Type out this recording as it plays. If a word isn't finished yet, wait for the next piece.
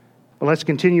But let's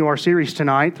continue our series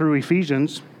tonight through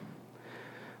Ephesians.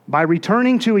 By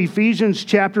returning to Ephesians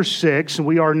chapter 6,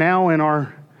 we are now in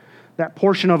that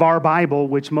portion of our Bible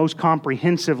which most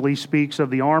comprehensively speaks of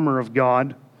the armor of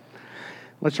God.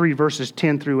 Let's read verses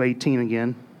 10 through 18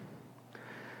 again.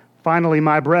 Finally,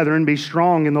 my brethren, be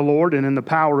strong in the Lord and in the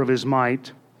power of His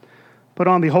might. Put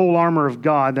on the whole armor of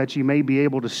God, that ye may be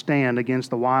able to stand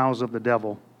against the wiles of the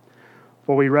devil.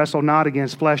 For we wrestle not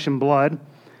against flesh and blood,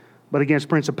 but against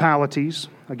principalities,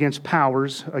 against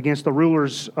powers, against the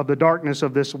rulers of the darkness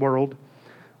of this world,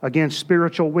 against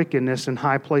spiritual wickedness in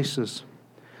high places.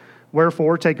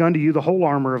 Wherefore, take unto you the whole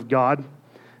armor of God,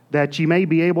 that ye may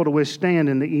be able to withstand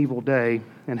in the evil day,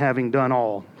 and having done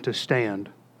all, to stand.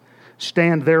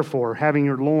 Stand therefore, having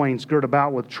your loins girt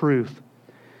about with truth,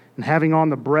 and having on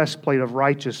the breastplate of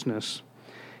righteousness,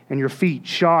 and your feet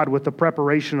shod with the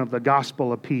preparation of the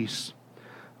gospel of peace.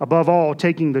 Above all,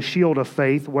 taking the shield of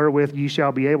faith, wherewith ye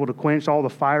shall be able to quench all the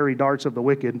fiery darts of the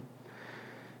wicked,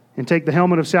 and take the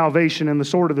helmet of salvation and the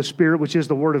sword of the Spirit, which is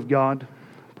the word of God,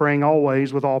 praying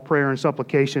always with all prayer and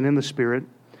supplication in the Spirit,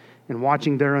 and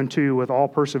watching thereunto with all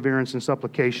perseverance and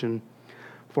supplication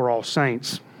for all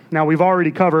saints. Now, we've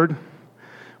already covered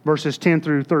verses 10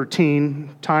 through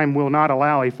 13. Time will not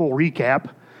allow a full recap,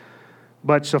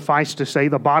 but suffice to say,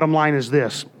 the bottom line is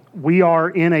this: we are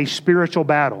in a spiritual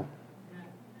battle.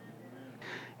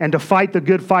 And to fight the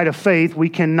good fight of faith, we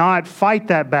cannot fight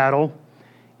that battle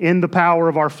in the power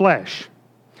of our flesh.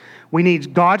 We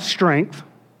need God's strength.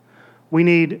 We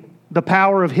need the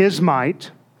power of His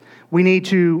might. We need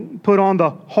to put on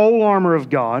the whole armor of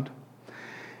God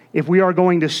if we are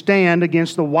going to stand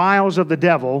against the wiles of the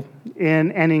devil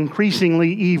in an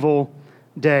increasingly evil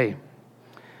day.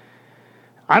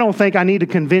 I don't think I need to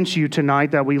convince you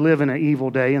tonight that we live in an evil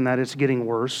day and that it's getting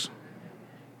worse.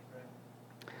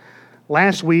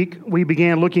 Last week, we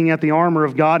began looking at the armor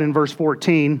of God in verse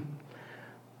 14,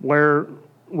 where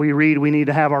we read we need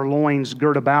to have our loins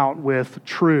girt about with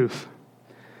truth.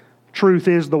 Truth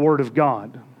is the Word of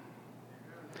God.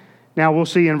 Now, we'll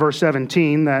see in verse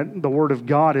 17 that the Word of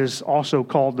God is also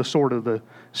called the sword of the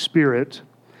Spirit.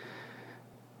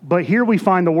 But here we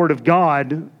find the Word of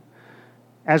God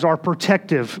as our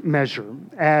protective measure,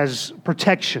 as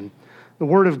protection. The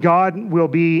Word of God will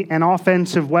be an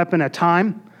offensive weapon at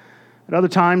times. At other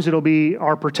times, it'll be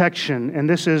our protection. And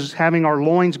this is having our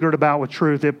loins girt about with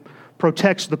truth. It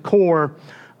protects the core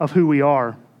of who we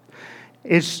are.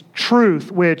 It's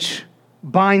truth which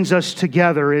binds us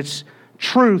together. It's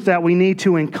truth that we need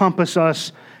to encompass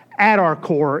us at our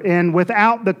core. And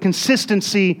without the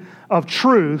consistency of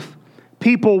truth,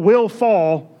 people will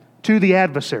fall to the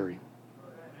adversary.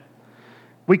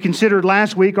 We considered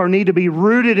last week our need to be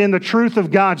rooted in the truth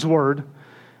of God's Word,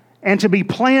 and to be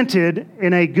planted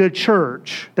in a good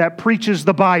church that preaches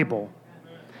the Bible,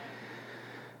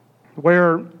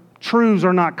 where truths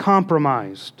are not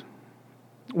compromised.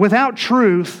 Without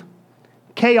truth,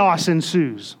 chaos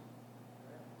ensues.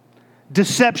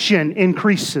 Deception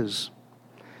increases.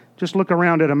 Just look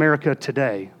around at America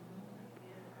today.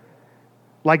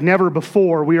 Like never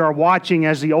before, we are watching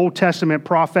as the Old Testament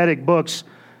prophetic books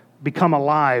become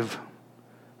alive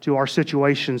to our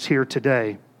situations here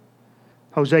today.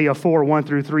 Hosea 4, 1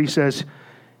 through 3 says,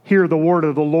 "Hear the word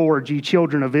of the Lord, ye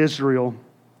children of Israel.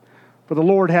 For the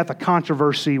Lord hath a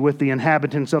controversy with the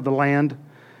inhabitants of the land,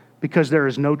 because there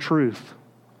is no truth,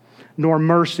 nor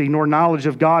mercy, nor knowledge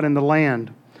of God in the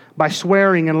land. By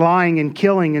swearing and lying and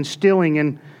killing and stealing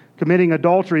and committing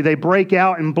adultery, they break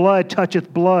out, and blood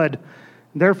toucheth blood.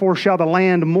 Therefore shall the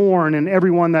land mourn, and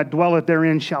everyone that dwelleth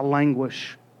therein shall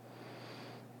languish."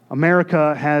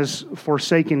 America has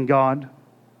forsaken God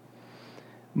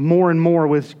more and more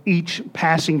with each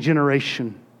passing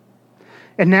generation.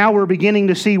 And now we're beginning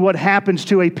to see what happens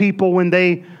to a people when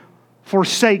they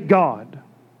forsake God.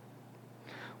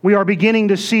 We are beginning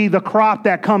to see the crop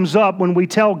that comes up when we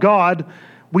tell God,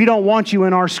 we don't want you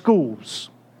in our schools.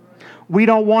 We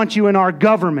don't want you in our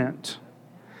government.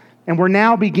 And we're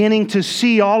now beginning to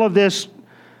see all of this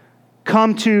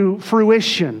come to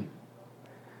fruition.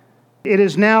 It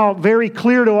is now very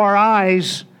clear to our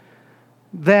eyes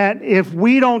that if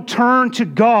we don't turn to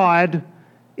God,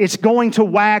 it's going to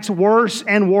wax worse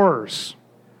and worse.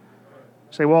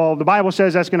 Say, well, the Bible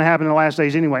says that's going to happen in the last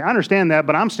days anyway. I understand that,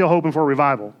 but I'm still hoping for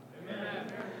revival.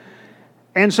 Amen.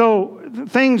 And so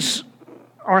things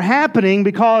are happening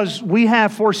because we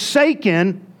have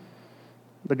forsaken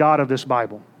the God of this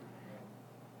Bible.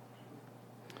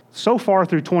 So far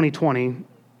through 2020,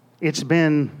 it's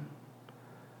been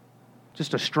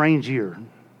just a strange year.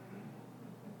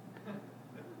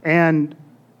 And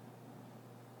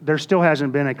there still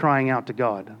hasn't been a crying out to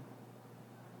God.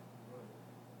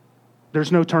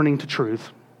 there's no turning to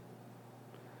truth.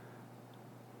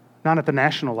 Not at the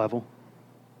national level.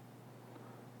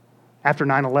 After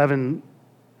 9/11,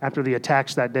 after the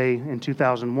attacks that day in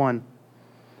 2001,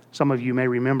 some of you may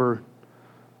remember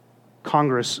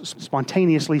Congress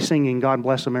spontaneously singing God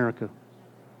Bless America.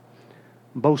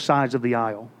 Both sides of the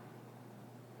aisle.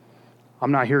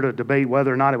 I'm not here to debate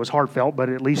whether or not it was heartfelt, but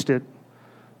at least it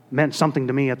meant something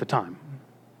to me at the time.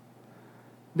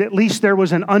 At least there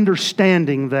was an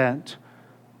understanding that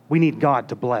we need God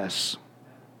to bless.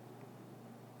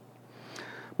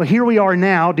 But here we are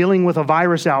now dealing with a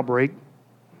virus outbreak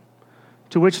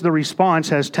to which the response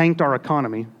has tanked our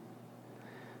economy,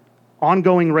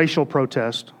 ongoing racial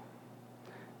protest,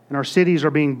 and our cities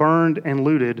are being burned and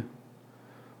looted.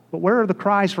 But where are the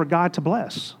cries for God to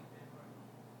bless?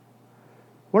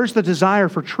 Where's the desire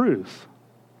for truth?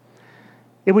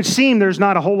 It would seem there's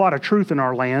not a whole lot of truth in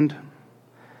our land,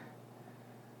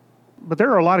 but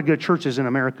there are a lot of good churches in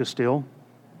America still.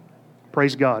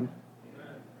 Praise God.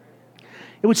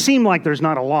 It would seem like there's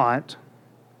not a lot.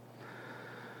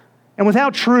 And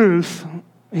without truth,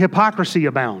 hypocrisy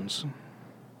abounds.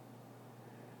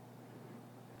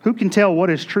 Who can tell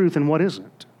what is truth and what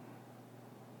isn't?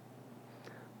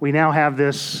 We now have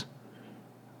this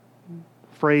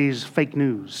phrase, fake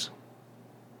news.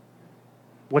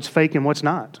 What's fake and what's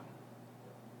not?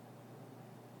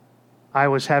 I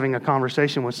was having a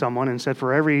conversation with someone and said,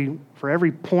 for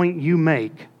every point you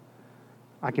make,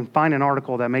 I can find an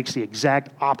article that makes the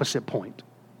exact opposite point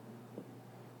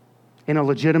in a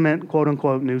legitimate,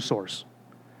 quote-unquote, news source.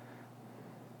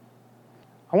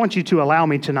 I want you to allow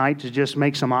me tonight to just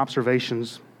make some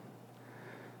observations.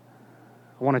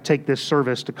 I want to take this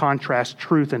service to contrast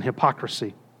truth and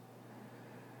hypocrisy.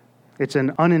 It's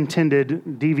an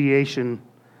unintended deviation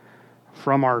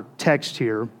from our text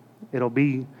here. It'll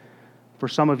be, for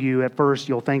some of you at first,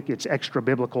 you'll think it's extra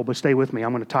biblical, but stay with me.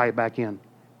 I'm going to tie it back in.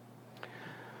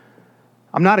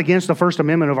 I'm not against the First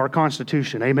Amendment of our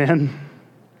Constitution. Amen.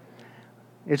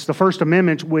 It's the First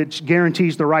Amendment which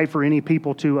guarantees the right for any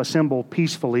people to assemble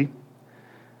peacefully.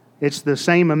 It's the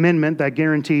same amendment that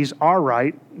guarantees our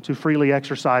right to freely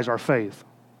exercise our faith.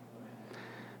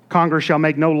 Congress shall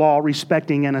make no law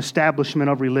respecting an establishment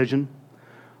of religion,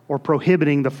 or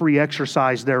prohibiting the free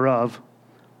exercise thereof,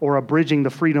 or abridging the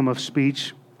freedom of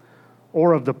speech,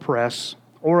 or of the press,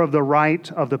 or of the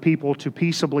right of the people to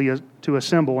peaceably to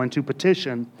assemble and to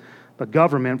petition the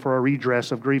government for a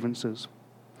redress of grievances.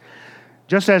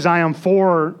 Just as I am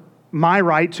for my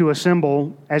right to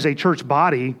assemble as a church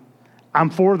body, I'm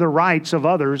for the rights of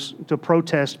others to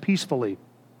protest peacefully.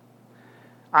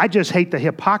 I just hate the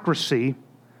hypocrisy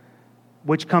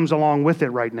which comes along with it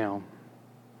right now.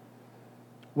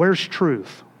 Where's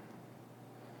truth?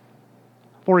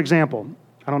 For example,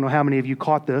 I don't know how many of you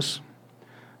caught this,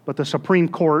 but the Supreme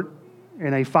Court,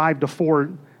 in a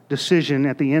 5-4 decision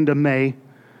at the end of May,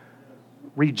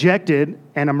 rejected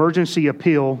an emergency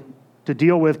appeal to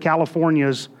deal with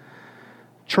California's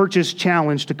church's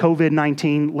challenge to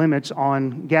COVID-19 limits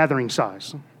on gathering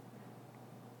size.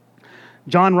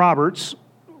 John Roberts,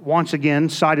 once again,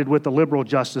 sided with the liberal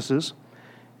justices,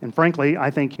 and frankly,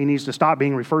 I think he needs to stop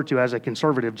being referred to as a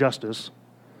conservative justice.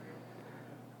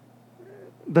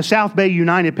 The South Bay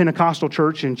United Pentecostal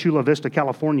Church in Chula Vista,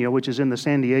 California, which is in the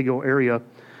San Diego area,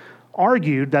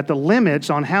 argued that the limits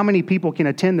on how many people can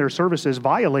attend their services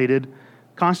violated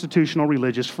constitutional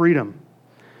religious freedom.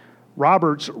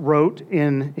 Roberts wrote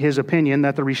in his opinion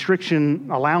that the restriction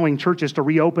allowing churches to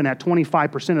reopen at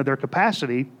 25% of their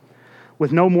capacity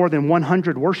with no more than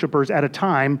 100 worshipers at a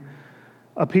time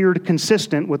appeared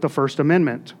consistent with the First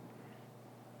Amendment.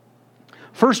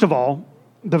 First of all,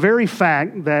 the very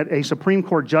fact that a Supreme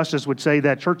Court justice would say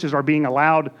that churches are being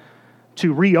allowed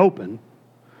to reopen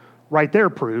right there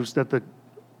proves that the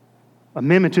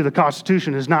amendment to the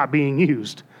Constitution is not being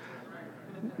used.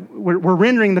 We're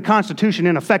rendering the Constitution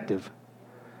ineffective.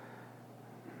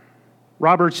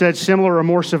 Roberts said similar or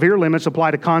more severe limits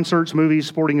apply to concerts, movies,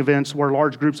 sporting events where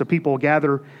large groups of people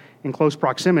gather in close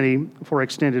proximity for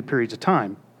extended periods of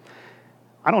time.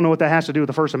 I don't know what that has to do with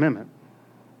the First Amendment.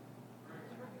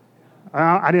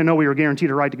 I didn't know we were guaranteed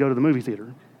a right to go to the movie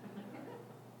theater.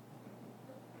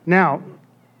 Now,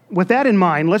 with that in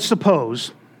mind, let's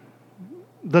suppose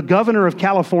the governor of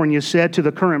California said to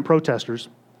the current protesters,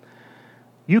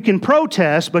 you can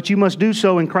protest, but you must do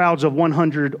so in crowds of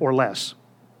 100 or less.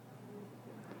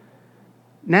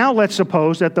 Now let's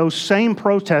suppose that those same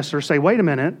protesters say, wait a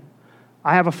minute,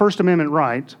 I have a First Amendment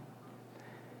right,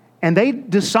 and they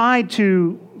decide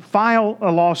to file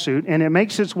a lawsuit, and it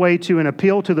makes its way to an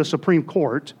appeal to the Supreme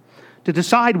Court to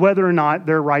decide whether or not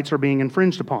their rights are being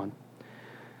infringed upon.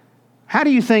 How do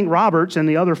you think Roberts and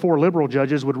the other 4 liberal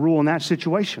judges would rule in that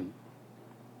situation?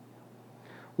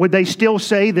 Would they still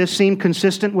say this seemed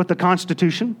consistent with the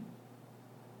Constitution?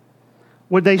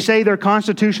 Would they say their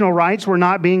constitutional rights were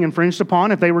not being infringed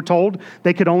upon if they were told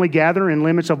they could only gather in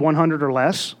limits of 100 or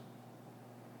less?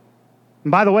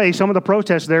 And by the way, some of the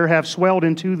protests there have swelled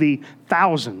into the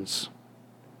thousands.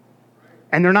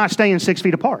 And they're not staying 6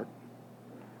 feet apart.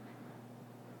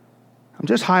 I'm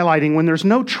just highlighting, when there's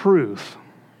no truth,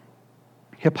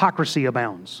 hypocrisy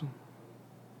abounds.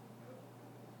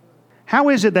 How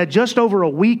is it that just over a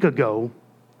week ago,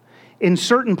 in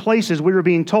certain places we were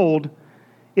being told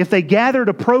if they gathered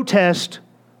to protest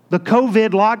the COVID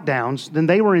lockdowns, then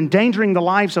they were endangering the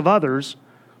lives of others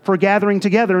for gathering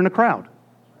together in a crowd?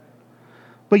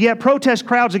 But yet protest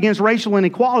crowds against racial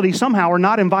inequality somehow are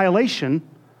not in violation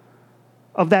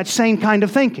of that same kind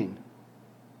of thinking.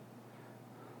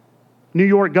 New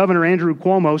York Governor Andrew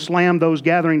Cuomo slammed those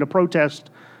gathering to protest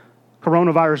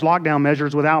coronavirus lockdown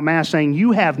measures without masks, saying,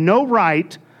 "You have no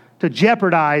right to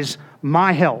jeopardize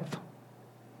my health."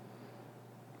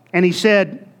 And he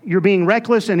said, "You're being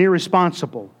reckless and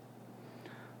irresponsible."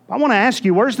 I want to ask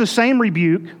you, where's the same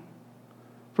rebuke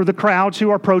for the crowds who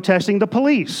are protesting the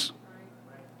police?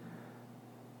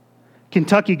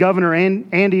 Kentucky Governor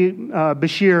Andy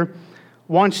Beshear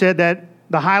once said that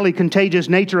the highly contagious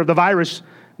nature of the virus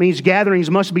means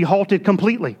gatherings must be halted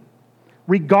completely,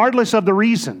 regardless of the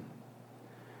reason.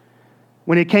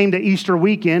 When it came to Easter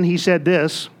weekend, he said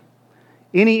this: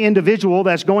 "Any individual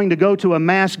that's going to go to a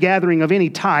mass gathering of any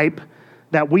type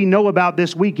that we know about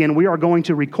this weekend, we are going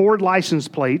to record license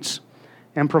plates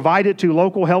and provide it to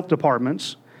local health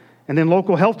departments. And then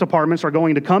local health departments are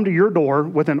going to come to your door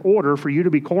with an order for you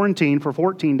to be quarantined for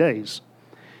 14 days.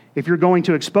 If you're going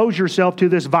to expose yourself to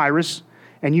this virus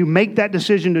and you make that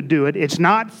decision to do it, it's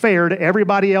not fair to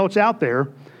everybody else out there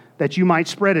that you might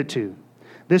spread it to.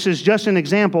 This is just an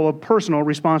example of personal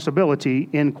responsibility,"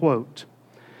 end quote.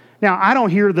 Now, I don't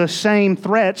hear the same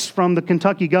threats from the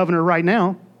Kentucky governor right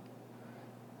now.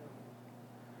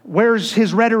 Where's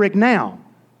his rhetoric now?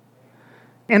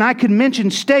 And I could mention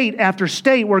state after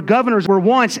state where governors were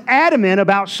once adamant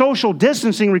about social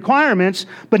distancing requirements,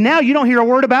 but now you don't hear a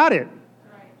word about it.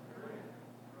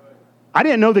 I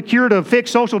didn't know the cure to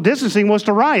fix social distancing was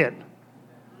to riot.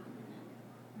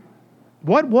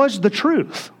 What was the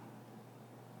truth?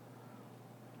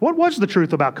 What was the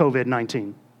truth about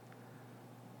COVID-19?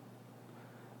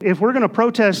 If we're going to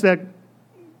protest that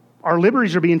our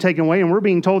liberties are being taken away and we're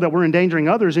being told that we're endangering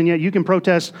others, and yet you can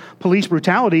protest police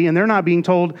brutality and they're not being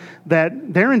told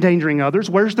that they're endangering others,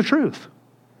 where's the truth?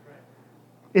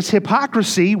 It's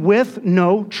hypocrisy with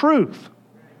no truth.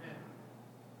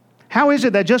 How is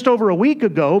it that just over a week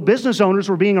ago, business owners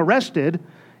were being arrested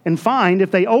and fined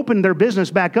if they opened their business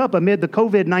back up amid the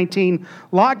COVID-19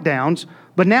 lockdowns,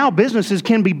 but now businesses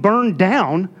can be burned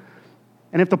down,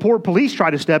 and if the poor police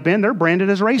try to step in, they're branded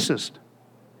as racist?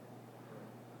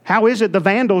 How is it the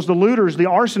vandals, the looters, the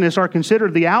arsonists are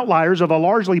considered the outliers of a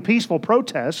largely peaceful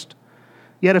protest,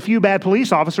 yet a few bad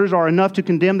police officers are enough to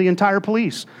condemn the entire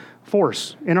police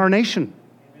force in our nation?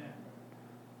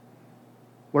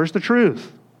 Where's the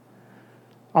truth?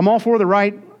 I'm all for the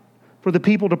right for the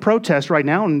people to protest right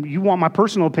now, and you want my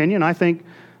personal opinion, I think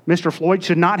Mr. Floyd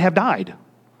should not have died.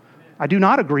 I do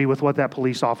not agree with what that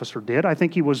police officer did. I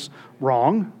think he was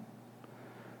wrong.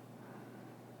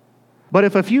 But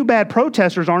if a few bad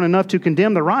protesters aren't enough to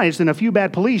condemn the riots, then a few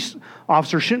bad police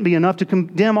officers shouldn't be enough to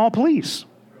condemn all police.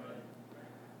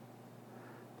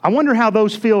 I wonder how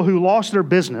those feel who lost their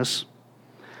business,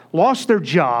 lost their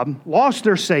job, lost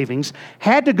their savings,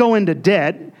 had to go into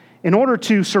debt in order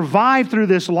to survive through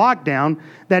this lockdown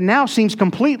that now seems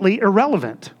completely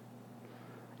irrelevant.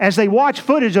 As they watch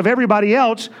footage of everybody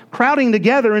else crowding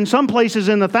together in some places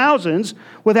in the thousands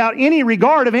without any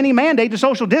regard of any mandate to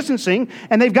social distancing,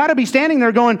 and they've got to be standing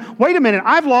there going, wait a minute,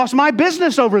 I've lost my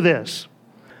business over this.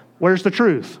 Where's the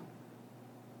truth?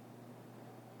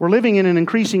 We're living in an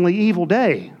increasingly evil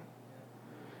day.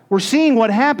 We're seeing what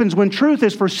happens when truth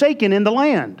is forsaken in the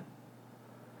land.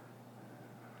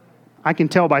 I can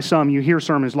tell by some, you hear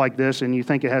sermons like this and you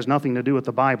think it has nothing to do with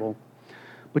the Bible.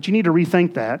 But you need to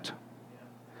rethink that.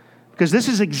 Because this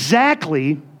is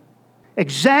exactly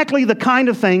the kind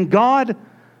of thing God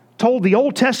told the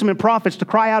Old Testament prophets to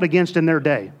cry out against in their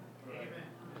day.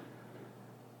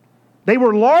 They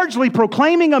were largely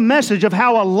proclaiming a message of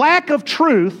how a lack of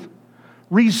truth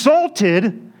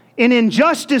resulted in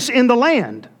injustice in the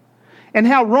land, and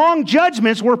how wrong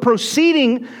judgments were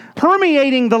permeating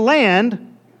the land,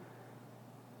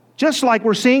 just like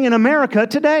we're seeing in America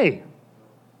today.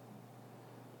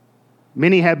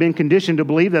 Many have been conditioned to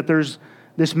believe that there's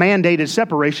this mandated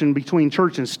separation between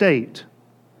church and state.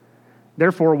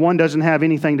 Therefore, one doesn't have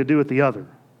anything to do with the other.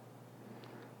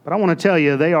 But I want to tell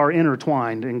you, they are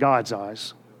intertwined in God's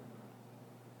eyes.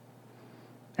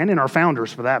 And in our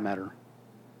founders, for that matter.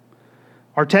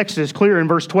 Our text is clear in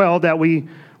verse 12 that we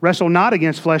wrestle not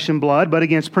against flesh and blood, but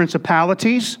against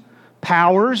principalities,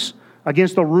 powers,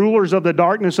 against the rulers of the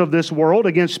darkness of this world,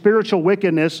 against spiritual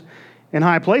wickedness in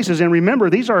high places. And remember,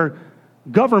 these are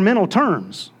governmental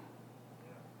terms.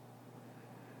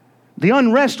 The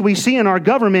unrest we see in our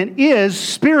government is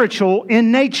spiritual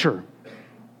in nature.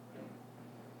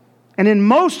 And in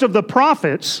most of the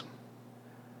prophets,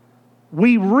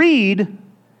 we read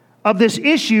of this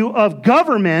issue of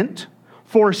government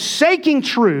forsaking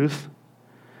truth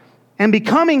and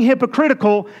becoming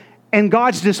hypocritical, and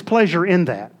God's displeasure in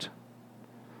that.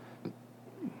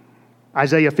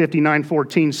 Isaiah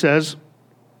 59:14 says,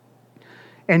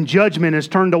 "And judgment is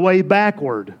turned away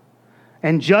backward,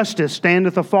 and justice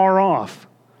standeth afar off.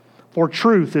 For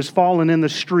truth is fallen in the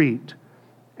street,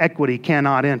 equity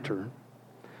cannot enter."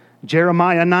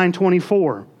 Jeremiah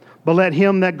 9:24, "But let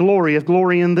him that glorieth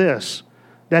glory in this,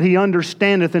 that he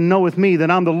understandeth and knoweth me, that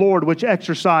I'm the Lord which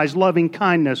exercise loving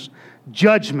kindness,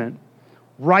 judgment,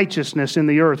 righteousness in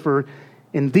the earth. For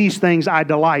in these things I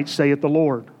delight, saith the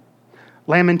Lord."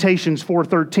 Lamentations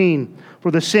 4:13,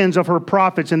 "For the sins of her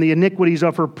prophets and the iniquities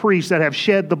of her priests that have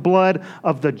shed the blood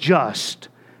of the just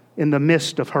in the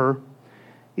midst of her."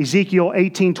 Ezekiel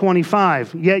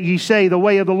 18:25, "Yet ye say, the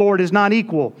way of the Lord is not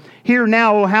equal. Hear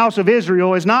now, O house of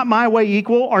Israel, is not my way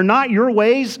equal? Are not your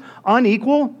ways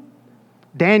unequal?"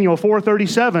 Daniel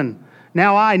 4:37,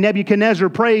 "Now I, Nebuchadnezzar,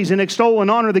 praise and extol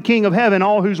and honor the King of heaven,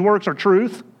 all whose works are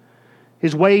truth,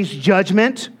 his ways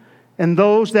judgment, and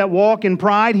those that walk in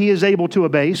pride he is able to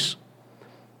abase."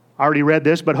 I already read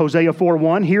this, but Hosea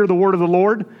 4:1, "Hear the word of the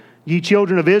Lord, ye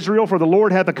children of Israel, for the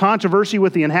Lord hath a controversy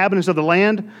with the inhabitants of the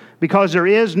land, because there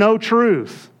is no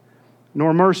truth,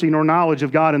 nor mercy, nor knowledge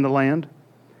of God in the land."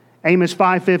 Amos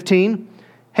 5:15,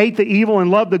 "Hate the evil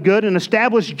and love the good, and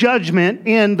establish judgment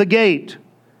in the gate.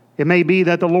 It may be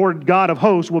that the Lord God of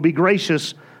hosts will be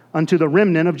gracious unto the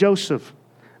remnant of Joseph."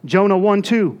 Jonah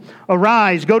 1:2,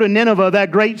 "Arise, go to Nineveh,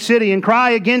 that great city, and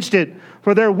cry against it,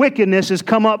 for their wickedness is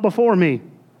come up before me."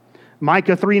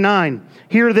 Micah 3:9,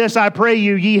 "Hear this, I pray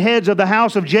you, ye heads of the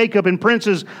house of Jacob and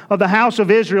princes of the house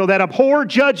of Israel, that abhor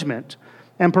judgment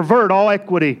and pervert all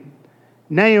equity."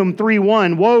 Nahum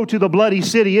 3:1, "Woe to the bloody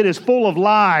city, it is full of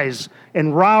lies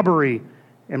and robbery,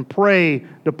 and prey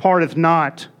departeth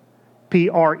not." Prey.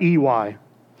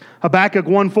 Habakkuk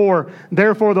 1:4,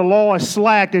 "Therefore the law is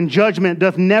slacked, and judgment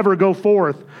doth never go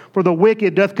forth. For the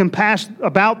wicked doth compass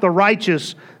about the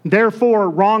righteous, therefore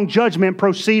wrong judgment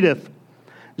proceedeth."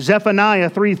 Zephaniah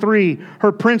 3:3,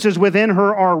 "Her princes within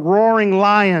her are roaring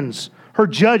lions. Her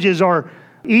judges are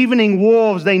evening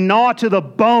wolves. They gnaw to the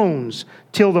bones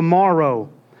till the morrow."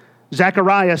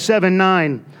 Zechariah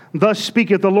 7:9, "Thus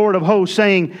speaketh the Lord of hosts,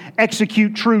 saying,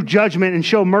 Execute true judgment, and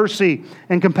show mercy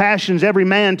and compassions every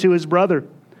man to his brother."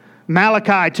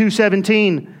 Malachi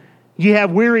 2:17, "Ye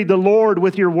have wearied the Lord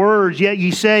with your words, yet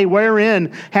ye say,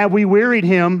 Wherein have we wearied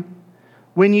him?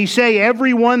 When ye say,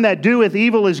 Every one that doeth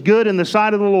evil is good in the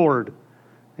sight of the Lord,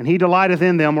 and he delighteth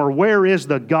in them, or where is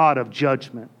the God of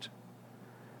judgment?"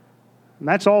 And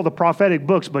that's all the prophetic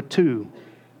books but two,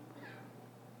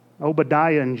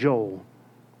 Obadiah and Joel.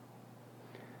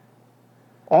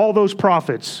 All those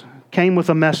prophets came with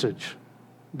a message.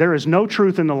 There is no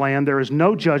truth in the land. There is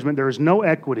no judgment. There is no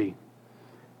equity.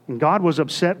 And God was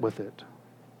upset with it.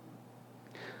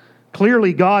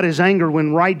 Clearly, God is angered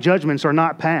when right judgments are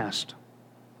not passed,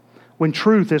 when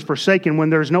truth is forsaken, when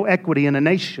there's no equity in a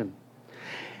nation.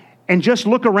 And just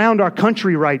look around our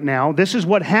country right now. This is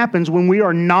what happens when we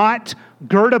are not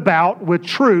girt about with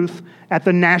truth at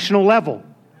the national level.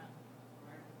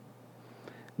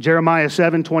 Jeremiah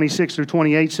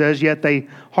 7:26-28 says, "Yet they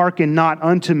hearken not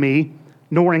unto me,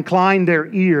 nor incline their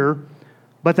ear,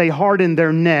 but they hardened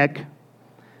their neck.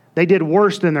 They did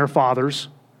worse than their fathers.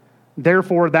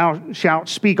 Therefore thou shalt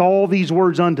speak all these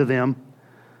words unto them,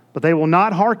 but they will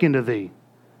not hearken to thee.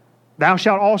 Thou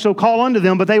shalt also call unto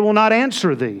them, but they will not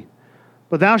answer thee.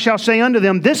 But thou shalt say unto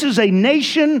them, This is a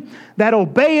nation that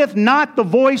obeyeth not the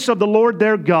voice of the Lord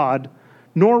their God,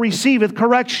 nor receiveth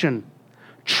correction.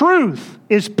 Truth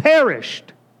is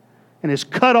perished and is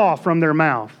cut off from their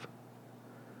mouth."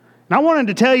 And I wanted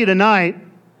to tell you tonight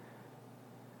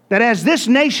that as this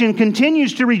nation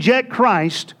continues to reject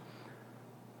Christ,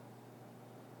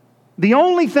 the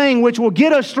only thing which will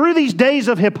get us through these days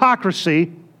of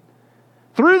hypocrisy,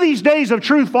 through these days of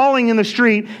truth falling in the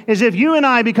street, is if you and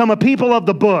I become a people of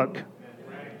the book.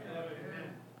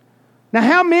 Now,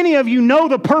 how many of you know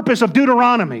the purpose of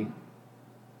Deuteronomy?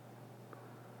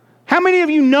 How many of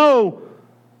you know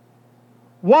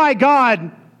why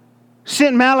God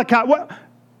sent Malachi?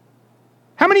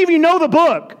 How many of you know the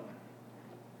book?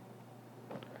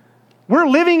 We're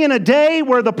living in a day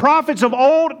where the prophets of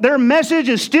old, their message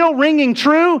is still ringing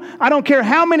true. I don't care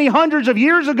how many hundreds of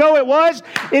years ago it was.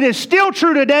 It is still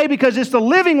true today because it's the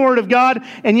living Word of God,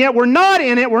 and yet we're not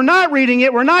in it, we're not reading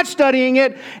it, we're not studying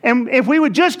it. And if we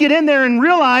would just get in there and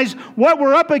realize what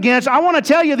we're up against, I want to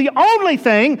tell you the only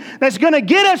thing that's going to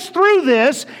get us through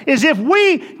this is if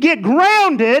we get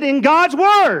grounded in God's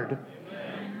Word.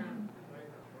 Amen.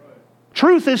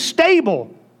 Truth is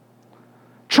stable.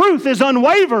 Truth is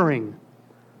unwavering.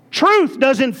 Truth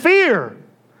doesn't fear.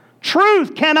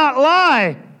 Truth cannot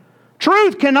lie.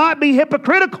 Truth cannot be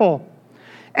hypocritical.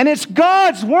 And it's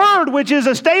God's Word which is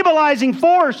a stabilizing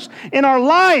force in our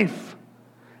life.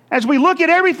 As we look at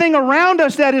everything around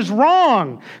us that is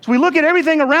wrong, as we look at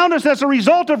everything around us that's a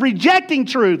result of rejecting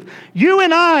truth, you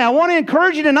and I want to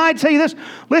encourage you tonight to tell you this.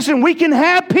 Listen, we can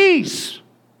have peace.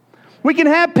 We can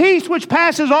have peace which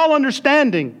passes all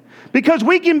understanding because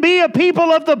we can be a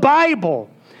people of the Bible.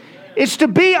 It's to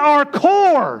be our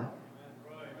core.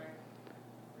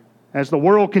 As the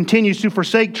world continues to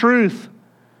forsake truth,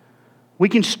 we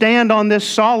can stand on this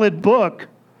solid book.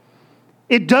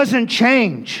 It doesn't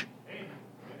change.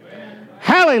 Amen.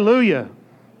 Hallelujah.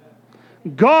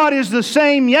 God is the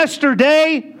same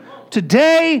yesterday,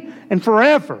 today, and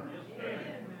forever.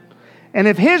 And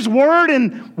if His Word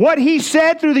and what He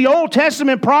said through the Old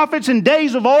Testament prophets in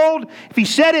days of old, if He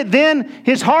said it then,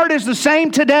 His heart is the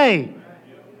same today.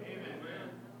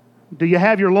 Do you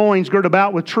have your loins girt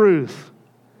about with truth?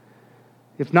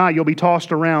 If not, you'll be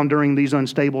tossed around during these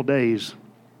unstable days.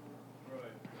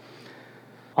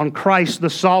 On Christ, the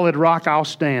solid rock, I'll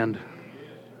stand.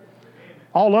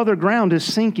 All other ground is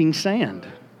sinking sand.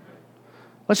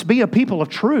 Let's be a people of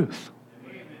truth.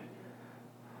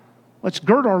 Let's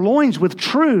gird our loins with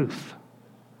truth.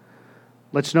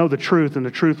 Let's know the truth, and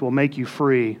the truth will make you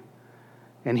free.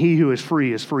 And he who is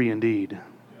free indeed.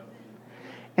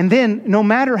 And then, no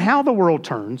matter how the world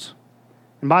turns,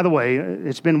 and by the way,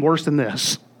 it's been worse than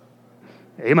this.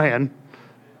 Amen.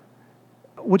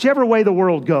 Whichever way the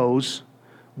world goes,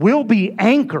 we'll be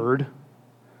anchored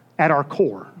at our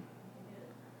core.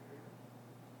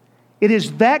 It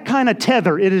is that kind of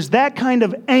tether, it is that kind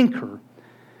of anchor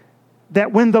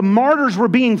that when the martyrs were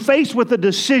being faced with the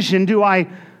decision, do I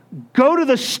go to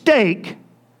the stake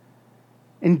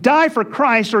and die for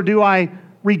Christ, or do I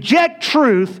reject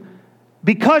truth?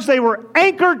 Because they were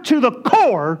anchored to the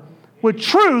core with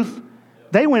truth,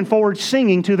 they went forward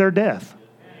singing to their death.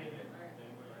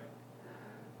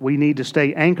 We need to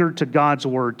stay anchored to God's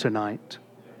Word tonight.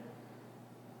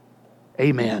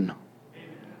 Amen.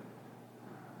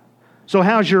 So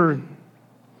how's your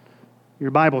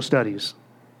Bible studies?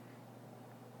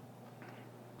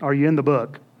 Are you in the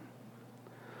book?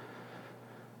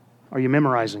 Are you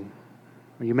memorizing?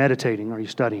 Are you meditating? Are you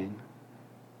studying?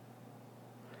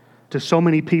 To so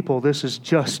many people, this is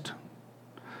just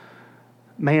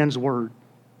man's word.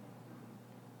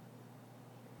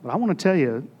 But I want to tell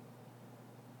you,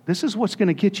 this is what's going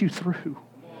to get you through.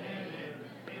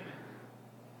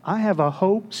 I have a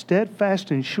hope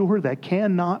steadfast and sure that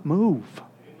cannot move.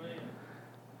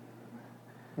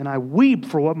 And I weep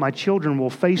for what my children will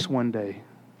face one day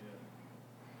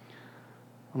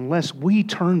unless we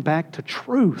turn back to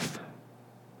truth.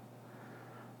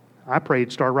 I pray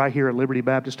it'd start right here at Liberty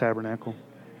Baptist Tabernacle.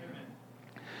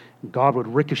 God would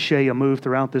ricochet a move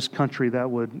throughout this country that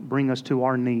would bring us to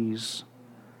our knees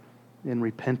in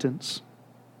repentance.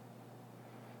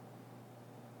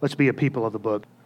 Let's be a people of the book.